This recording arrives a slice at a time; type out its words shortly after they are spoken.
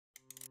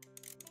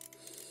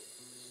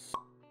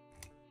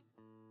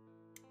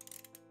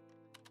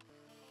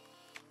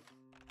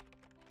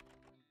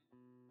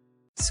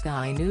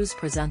Sky News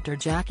presenter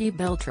Jacquie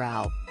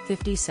Beltrao,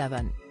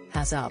 57,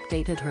 has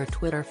updated her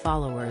Twitter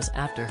followers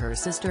after her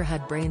sister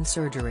had brain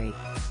surgery.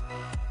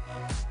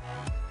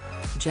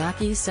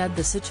 Jacquie said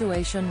the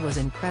situation was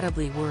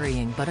incredibly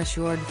worrying but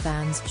assured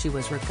fans she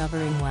was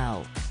recovering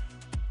well.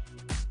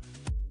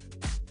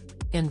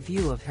 In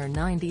view of her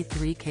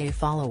 93K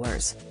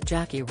followers,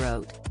 Jacquie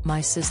wrote,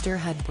 "My sister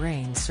had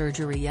brain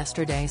surgery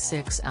yesterday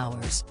 6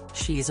 hours,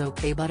 she's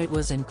okay but it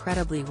was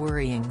incredibly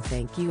worrying,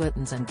 thank you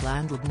Itans and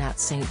Glandled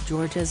St.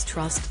 George's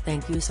Trust,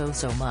 thank you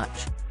so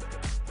much."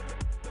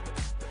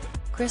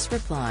 Chris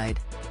replied,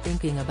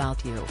 "Thinking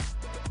about you.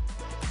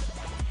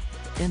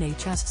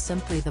 NHS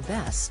simply the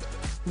best.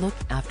 Look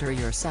after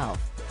yourself.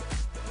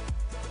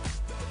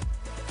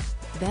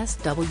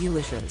 Best W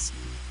wishes."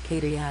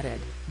 Katie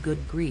added,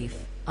 "Good grief,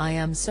 I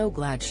am so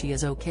glad she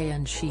is okay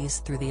and she's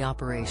through the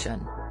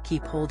operation,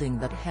 keep holding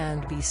that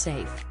hand, be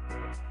safe."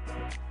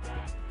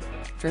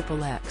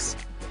 XXX.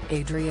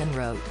 Adrian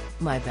wrote,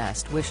 "My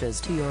best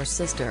wishes to your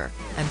sister,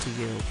 and to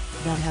you,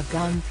 that have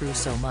gone through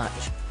so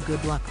much,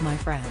 good luck my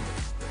friend."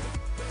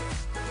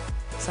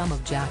 Some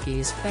of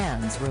Jacquie's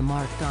fans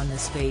remarked on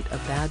this fate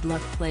of bad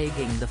luck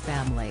plaguing the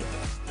family.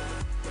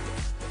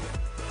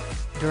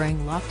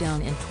 During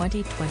lockdown in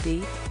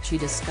 2020, she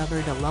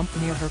discovered a lump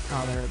near her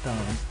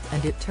collarbone,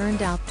 and it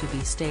turned out to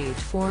be stage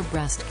 4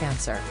 breast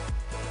cancer.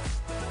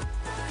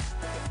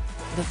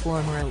 The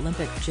former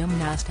Olympic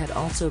gymnast had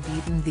also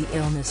beaten the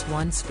illness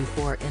once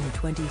before in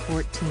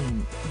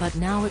 2014, but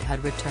now it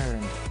had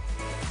returned.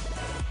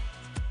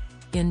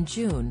 In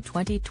June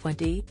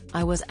 2020,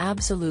 "I was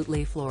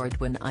absolutely floored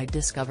when I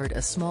discovered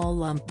a small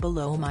lump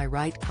below my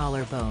right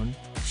collarbone,"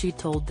 she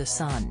told The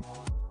Sun.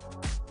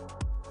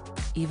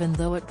 "Even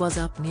though it was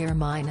up near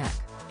my neck,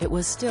 it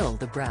was still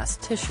the breast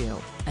tissue,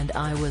 and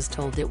I was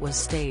told it was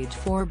stage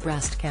 4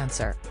 breast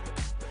cancer.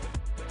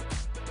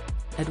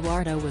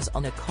 Eduardo was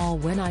on a call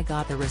when I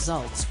got the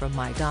results from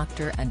my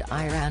doctor and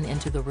I ran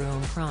into the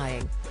room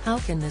crying, 'How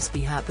can this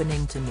be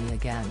happening to me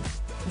again?'"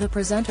 The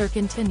presenter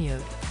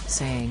continued,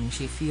 saying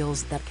she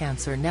feels that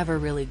cancer never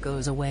really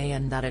goes away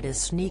and that it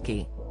is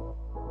sneaky.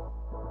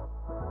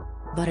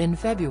 But in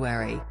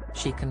February,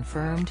 she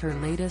confirmed her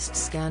latest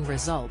scan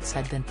results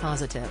had been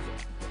positive.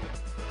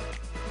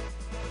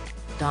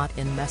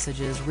 In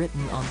messages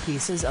written on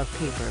pieces of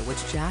paper which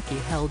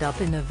Jacquie held up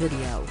in a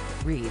video,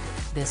 read,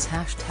 "This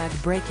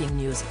 #breaking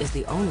news is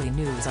the only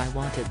news I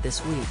wanted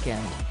this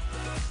weekend.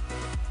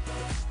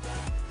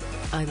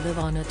 I live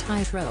on a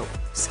tightrope,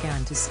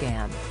 scan to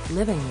scan,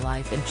 living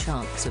life in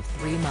chunks of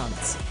 3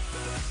 months.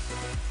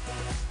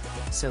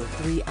 So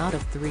 3 out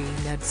of 3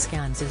 NED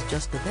scans is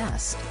just the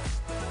best.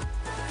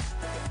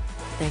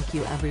 Thank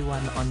you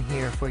everyone on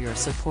here for your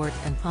support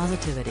and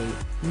positivity,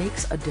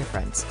 makes a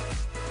difference.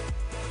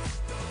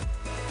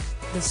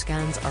 The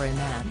scans are in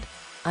and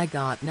I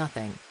got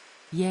nothing.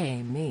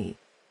 Yay me."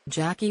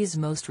 Jacquie's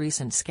most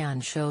recent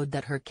scan showed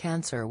that her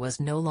cancer was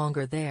no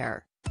longer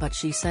there, but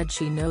she said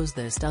she knows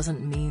this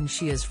doesn't mean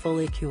she is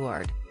fully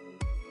cured.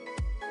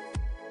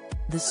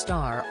 The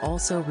star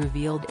also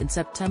revealed in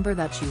September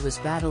that she was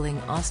battling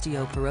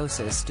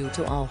osteoporosis due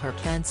to all her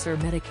cancer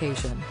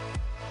medication.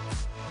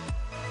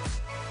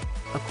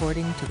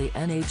 According to the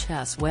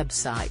NHS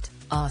website,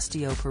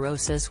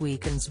 osteoporosis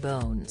weakens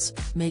bones,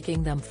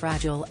 making them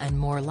fragile and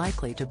more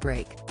likely to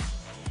break.